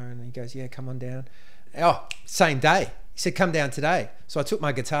 blah. And he goes, yeah, come on down. Same day. He said, come down today. So I took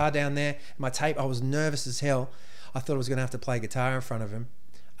my guitar down there, my tape. I was nervous as hell. I thought I was going to have to play guitar in front of him.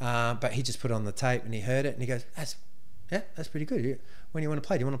 But he just put on the tape and he heard it and he goes, that's pretty good. When do you want to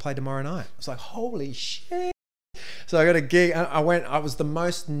play? Do you want to play tomorrow night? I was like, holy shit. So I got a gig. I was the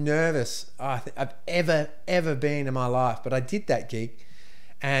most nervous I've ever been in my life. But I did that gig.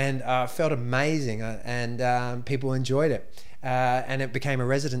 And felt amazing, and people enjoyed it, and it became a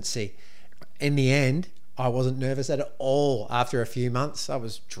residency. In the end, I wasn't nervous at all. After a few months, I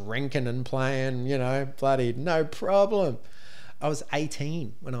was drinking and playing, bloody no problem. I was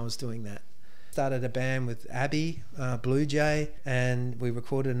 18 when I was doing that. Started a band with Abby, Blue Jay, and we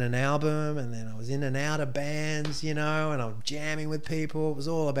recorded an album, and then I was in and out of bands, and I was jamming with people. It was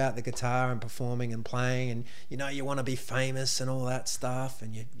all about the guitar and performing and playing, and you want to be famous and all that stuff,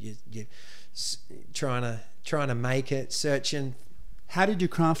 and you're trying to make it, searching. How did you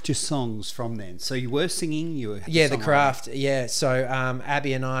craft your songs from then? So you were singing, the craft, So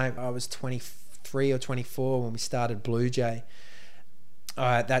Abby and I was 23 or 24 when we started Blue Jay.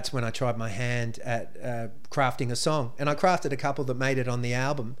 that's when I tried my hand at crafting a song. And I crafted a couple that made it on the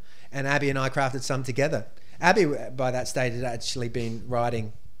album. And Abby and I crafted some together. Abby, by that stage, had actually been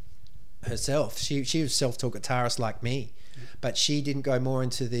writing herself. She was self-taught guitarist like me. But she didn't go more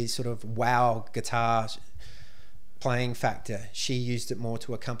into the sort of wow guitar playing factor. She used it more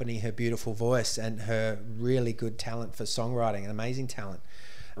to accompany her beautiful voice and her really good talent for songwriting, an amazing talent.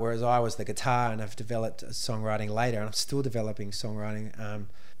 Whereas I was the guitar, and I've developed songwriting later, and I'm still developing songwriting.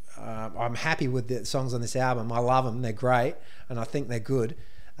 I'm happy with the songs on this album. I love them. They're great, and I think they're good.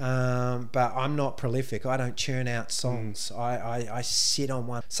 But I'm not prolific. I don't churn out songs. I sit on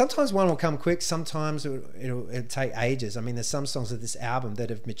one. Sometimes one will come quick. Sometimes it'll take ages. I mean, there's some songs of this album that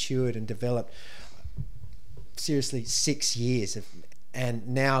have matured and developed seriously 6 years. And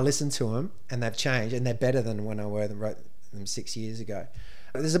now I listen to them, and they've changed, and they're better than when I wrote them 6 years ago.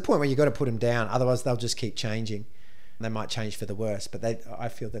 There's a point where you've got to put them down. Otherwise, they'll just keep changing. They might change for the worse, but I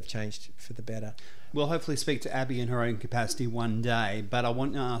feel they've changed for the better. We'll hopefully speak to Abby in her own capacity one day, but I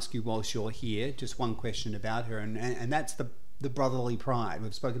want to ask you whilst you're here just one question about her, and that's the brotherly pride.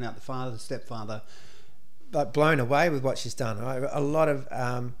 We've spoken about the father, the stepfather. Like, blown away with what she's done. A lot of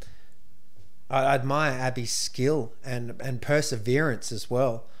I admire Abby's skill and perseverance as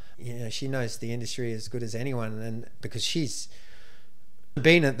well. You know, she knows the industry as good as anyone, and because she's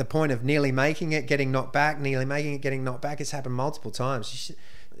been at the point of nearly making it, getting knocked back, nearly making it, getting knocked back. It's happened multiple times.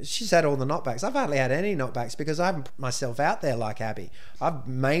 She's had all the knockbacks. I've hardly had any knockbacks because I haven't put myself out there like Abby. I've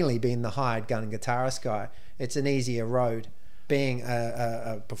mainly been the hired gun guitarist guy. It's an easier road. Being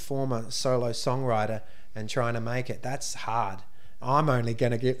a performer, solo songwriter, and trying to make it, that's hard. I'm only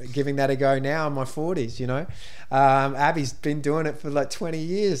going to giving that a go now in my 40s, you know. Abby's been doing it for like 20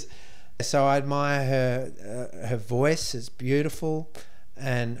 years. So I admire her voice is beautiful,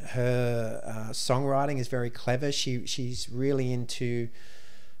 and her songwriting is very clever. She's really into,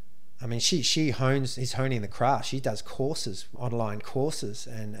 I mean, he's honing the craft. She does courses, online courses,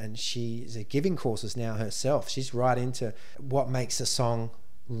 and she's giving courses now herself. She's right into what makes a song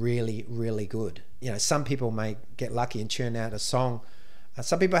really, really good. You know, some people may get lucky and churn out a song.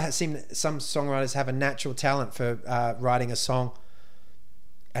 Some songwriters have a natural talent for writing a song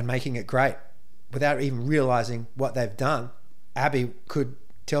and making it great without even realizing what they've done. Abby could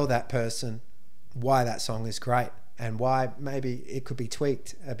tell that person why that song is great and why maybe it could be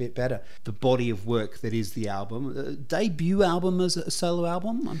tweaked a bit better. The body of work that is the album. Debut album as a solo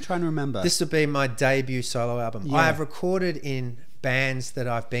album? I'm trying to remember. This will be my debut solo album. Yeah. I have recorded in bands that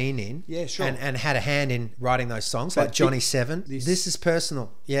I've been in, yeah, sure, and had a hand in writing those songs, like Johnny Seven. This is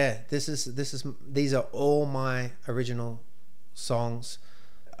personal. Yeah, these are all my original songs.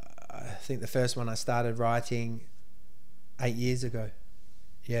 I think the first one I started writing 8 years ago.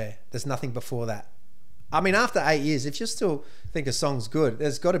 Yeah, there's nothing before that. I mean, after 8 years, if you still think a song's good,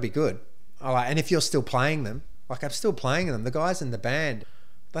 there's got to be good. And if you're still playing them, like I'm still playing them, the guys in the band,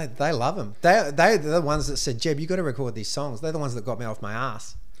 they love them. They're the ones that said, Jeb, you got to record these songs. They're the ones that got me off my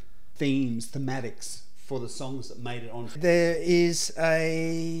ass. Thematics for the songs that made it on. There is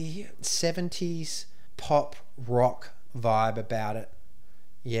a 70s pop rock vibe about it.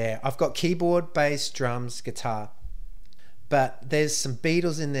 Yeah, I've got keyboard, bass, drums, guitar. But there's some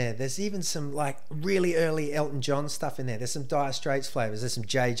Beatles in there. There's even some like really early Elton John stuff in there. There's some Dire Straits flavours. There's some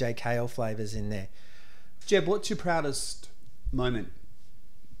J.J. Cale flavours in there. Jeb, what's your proudest moment?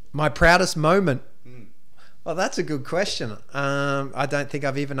 My proudest moment? Well, that's a good question. I don't think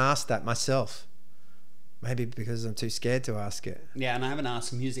I've even asked that myself. Maybe because I'm too scared to ask it. Yeah, and I haven't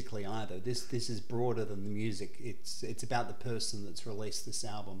asked musically either. This is broader than the music. It's about the person that's released this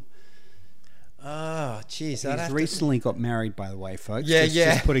album. Oh, geez. He's recently got married, by the way, folks. Yeah,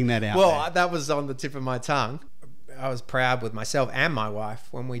 just putting that out well, there. That was on the tip of my tongue. I was proud with myself and my wife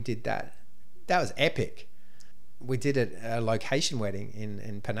when we did that. That was epic. We did it at a location wedding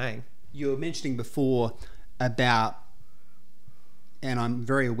in Penang. You were mentioning before about, and I'm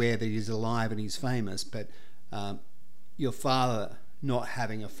very aware that he's alive and he's famous, but your father not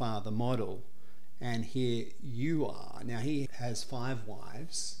having a father model, and here you are. Now, he has 5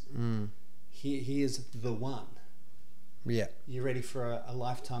 wives. He is the one. Yeah. You ready for a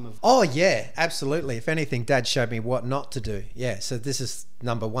lifetime of... Oh, yeah, absolutely. If anything, Dad showed me what not to do. Yeah, so this is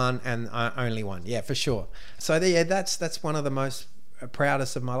number 1 and only one. Yeah, for sure. So, yeah, that's one of the most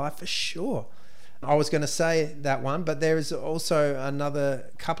proudest of my life, for sure. I was going to say that one, but there is also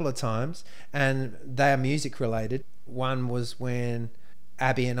another couple of times, and they are music related. One was when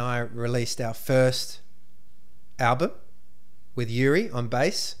Abby and I released our first album with Yuri on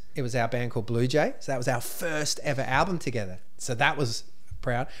bass. It was our band called Blue Jay. So that was our first ever album together. So that was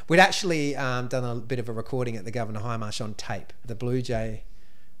proud. We'd actually done a bit of a recording at the Governor High Marsh on tape. The Blue Jay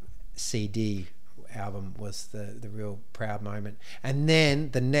CD album was the real proud moment. And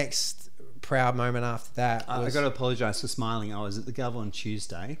then the next proud moment after that was... I've got to apologise for smiling. I was at the Gov on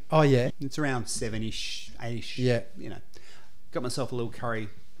Tuesday. Oh, yeah? It's around 7-ish, 8-ish. Yeah. You know, got myself a little curry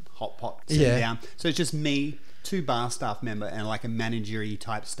hot pot sitting down. So it's just me, 2 bar staff member, and like a managery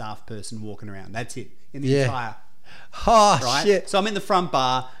type staff person walking around. That's it. In the entire... Oh, right? shit. So I'm in the front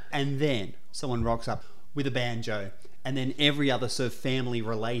bar, and then someone rocks up with a banjo, and then every other sort of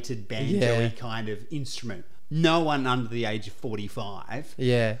family-related banjo-y kind of instrument. No one under the age of 45.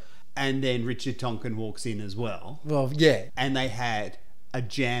 Yeah. And then Richard Tonkin walks in as well. Well, yeah. And they had a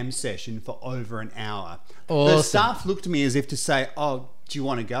jam session for over an hour. Awesome. The staff looked at me as if to say, "Oh, do you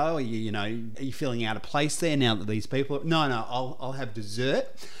want to go? Are you feeling out of place there now that these people?" No, I'll have dessert.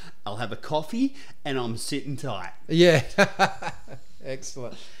 I'll have a coffee, and I'm sitting tight. Yeah.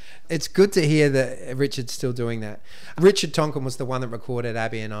 Excellent. It's good to hear that Richard's still doing that. Richard Tonkin was the one that recorded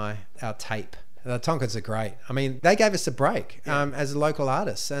Abby and I, our tape. The Tonkins are great. I mean, they gave us a break as local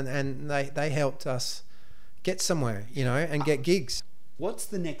artists, and they helped us get somewhere, and get gigs. What's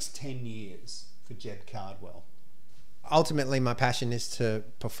the next 10 years for Jeb Cardwell? Ultimately, my passion is to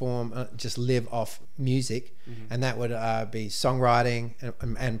perform, just live off music, and that would be songwriting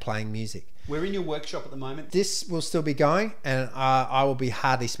and playing music. We're in your workshop at the moment. This will still be going, and I will be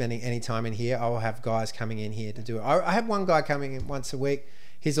hardly spending any time in here. I will have guys coming in here to do it. I have one guy coming in once a week.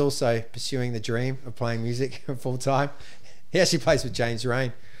 He's also pursuing the dream of playing music full time. He actually plays with James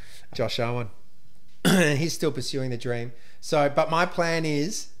Rain, Josh Owen. He's still pursuing the dream. But my plan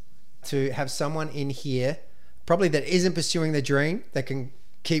is to have someone in here, probably that isn't pursuing the dream, that can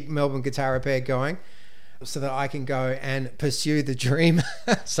keep Melbourne Guitar Repair going, so that I can go and pursue the dream,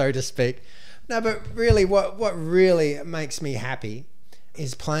 so to speak. No, but really, what really makes me happy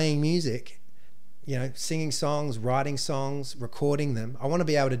is playing music. Singing songs, writing songs, recording them. I want to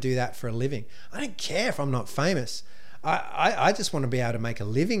be able to do that for a living. I don't care if I'm not famous. I just want to be able to make a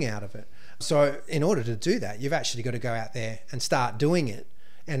living out of it. So in order to do that, you've actually got to go out there and start doing it.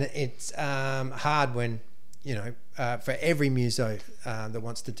 And it's hard when, for every muso that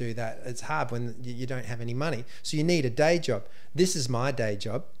wants to do that, it's hard when you don't have any money. So you need a day job. This is my day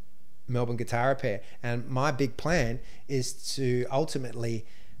job, Melbourne Guitar Repair. And my big plan is to ultimately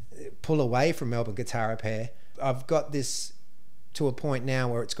pull away from Melbourne Guitar Repair. I've got this to a point now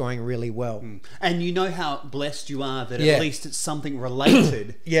where it's going really well. And you know how blessed you are that at least it's something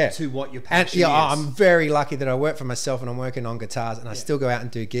related to what your passion is. I'm very lucky that I work for myself and I'm working on guitars, and I still go out and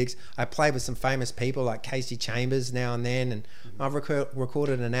do gigs. I play with some famous people like Casey Chambers now and then, and I've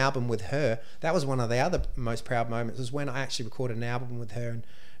recorded an album with her. That was one of the other most proud moments, was when I actually recorded an album with her and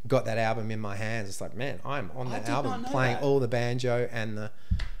got that album in my hands. It's like, man, I'm on that album playing all the banjo and the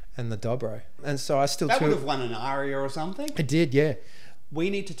dobro. And so I still... That would have won an ARIA or something. It did, yeah. We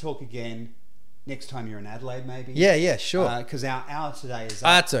need to talk again next time you're in Adelaide, maybe. Yeah, sure. Because our hour today is up.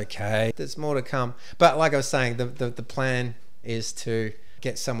 That's okay. There's more to come. But like I was saying, the plan is to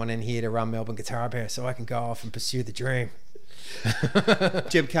get someone in here to run Melbourne Guitar Repair so I can go off and pursue the dream.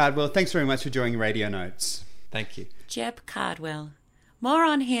 Jeb Cardwell, thanks very much for joining Radio Notes. Thank you. Jeb Cardwell. More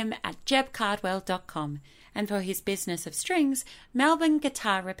on him at jebcardwell.com. And for his business of strings,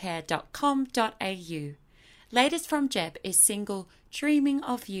 melbourneguitarrepair.com.au. Latest from Jeb is single Dreaming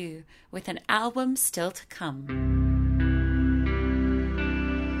of You, with an album still to come.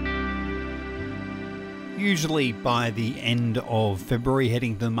 Usually by the end of February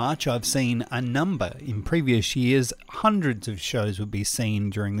heading to March, I've seen a number. In previous years, hundreds of shows would be seen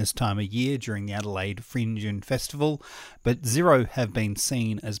during this time of year, during the Adelaide Fringe and Festival, but 0 have been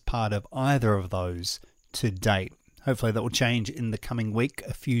seen as part of either of those to date. Hopefully that will change in the coming week.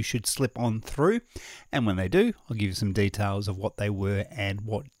 A few should slip on through, and when they do, I'll give you some details of what they were and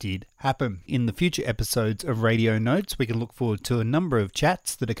what did happen. In the future episodes of Radio Notes, we can look forward to a number of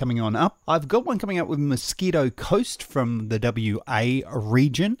chats that are coming on up. I've got one coming up with Mosquito Coast from the WA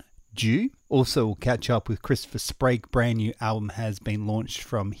region, due. Also, we'll catch up with Christopher Sprague. Brand new album has been launched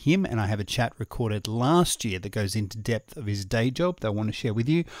from him, and I have a chat recorded last year that goes into depth of his day job that I want to share with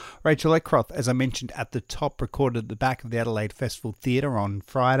you. Rachel Eckroth, as I mentioned at the top, recorded at the back of the Adelaide Festival Theatre on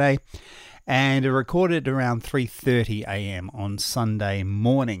Friday, and it recorded around 3:30 a.m. on Sunday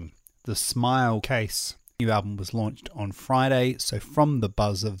morning. The Smile Case new album was launched on Friday, so from the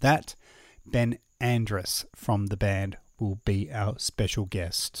buzz of that, Ben Andrus from the band will be our special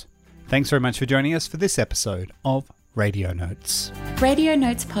guest. Thanks very much for joining us for this episode of Radio Notes.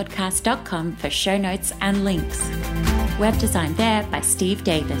 RadioNotesPodcast.com for show notes and links. Web design there by Steve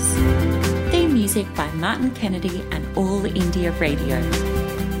Davis. Theme theme music by Martin Kennedy and All India Radio.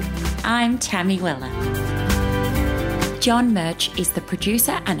 I'm Tammy Weller. John Murch is the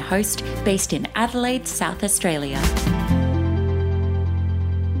producer and host based in Adelaide, South Australia.